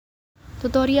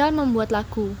Tutorial membuat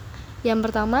lagu. Yang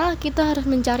pertama, kita harus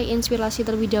mencari inspirasi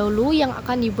terlebih dahulu yang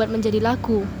akan dibuat menjadi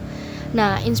lagu.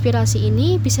 Nah, inspirasi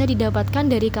ini bisa didapatkan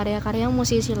dari karya-karya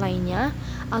musisi lainnya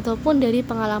ataupun dari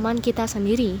pengalaman kita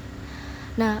sendiri.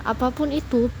 Nah, apapun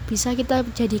itu bisa kita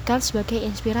jadikan sebagai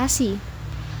inspirasi.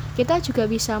 Kita juga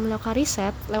bisa melakukan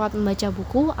riset lewat membaca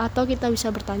buku atau kita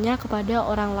bisa bertanya kepada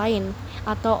orang lain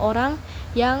atau orang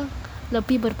yang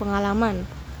lebih berpengalaman.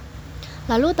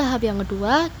 Lalu tahap yang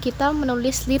kedua, kita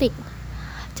menulis lirik.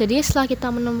 Jadi setelah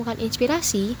kita menemukan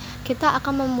inspirasi, kita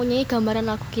akan mempunyai gambaran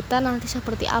lagu kita nanti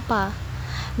seperti apa.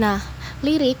 Nah,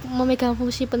 lirik memegang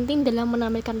fungsi penting dalam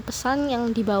menampilkan pesan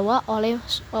yang dibawa oleh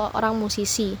orang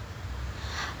musisi.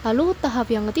 Lalu tahap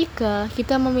yang ketiga,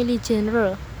 kita memilih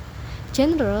genre.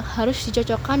 Genre harus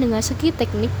dicocokkan dengan segi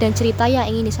teknik dan cerita yang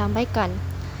ingin disampaikan.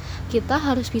 Kita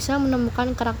harus bisa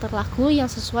menemukan karakter lagu yang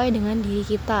sesuai dengan diri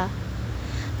kita.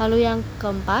 Lalu yang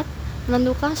keempat,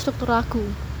 menentukan struktur lagu.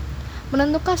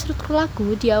 Menentukan struktur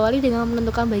lagu diawali dengan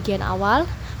menentukan bagian awal,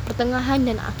 pertengahan,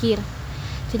 dan akhir.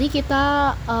 Jadi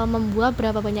kita membuat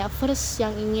berapa banyak verse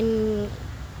yang ingin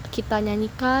kita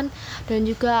nyanyikan, dan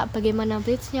juga bagaimana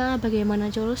bridge-nya,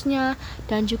 bagaimana chorus-nya,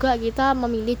 dan juga kita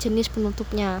memilih jenis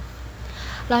penutupnya.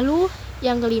 Lalu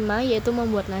yang kelima yaitu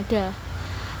membuat nada.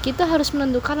 Kita harus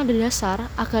menentukan nada dasar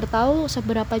agar tahu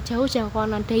seberapa jauh jangkauan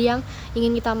nada yang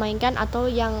ingin kita mainkan atau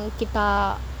yang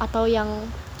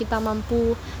kita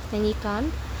mampu nyanyikan.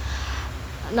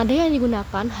 Nada yang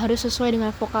digunakan harus sesuai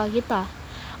dengan vokal kita.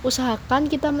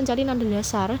 Usahakan kita mencari nada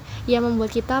dasar yang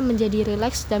membuat kita menjadi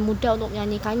rileks dan mudah untuk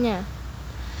menyanyikannya.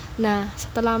 Nah,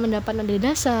 setelah mendapat nada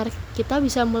dasar, kita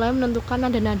bisa mulai menentukan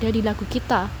nada-nada di lagu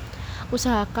kita.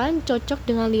 Usahakan cocok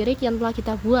dengan lirik yang telah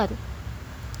kita buat.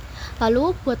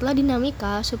 Lalu buatlah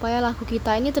dinamika supaya lagu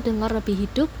kita ini terdengar lebih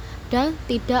hidup dan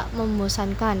tidak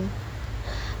membosankan.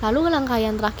 Lalu langkah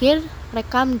yang terakhir,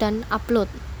 rekam dan upload.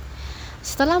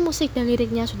 Setelah musik dan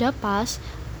liriknya sudah pas,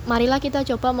 marilah kita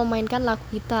coba memainkan lagu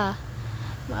kita.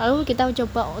 Lalu kita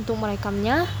coba untuk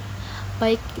merekamnya,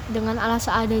 baik dengan alat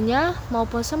seadanya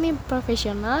maupun semi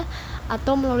profesional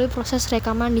atau melalui proses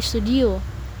rekaman di studio.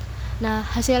 Nah,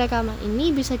 hasil rekaman ini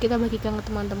bisa kita bagikan ke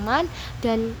teman-teman,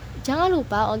 dan jangan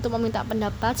lupa untuk meminta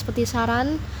pendapat seperti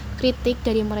saran, kritik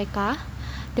dari mereka.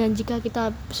 Dan jika kita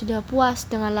sudah puas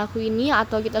dengan lagu ini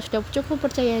atau kita sudah cukup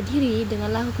percaya diri dengan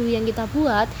lagu yang kita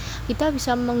buat, kita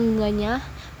bisa mengunggahnya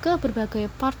ke berbagai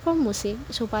platform musik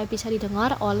supaya bisa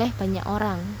didengar oleh banyak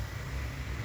orang.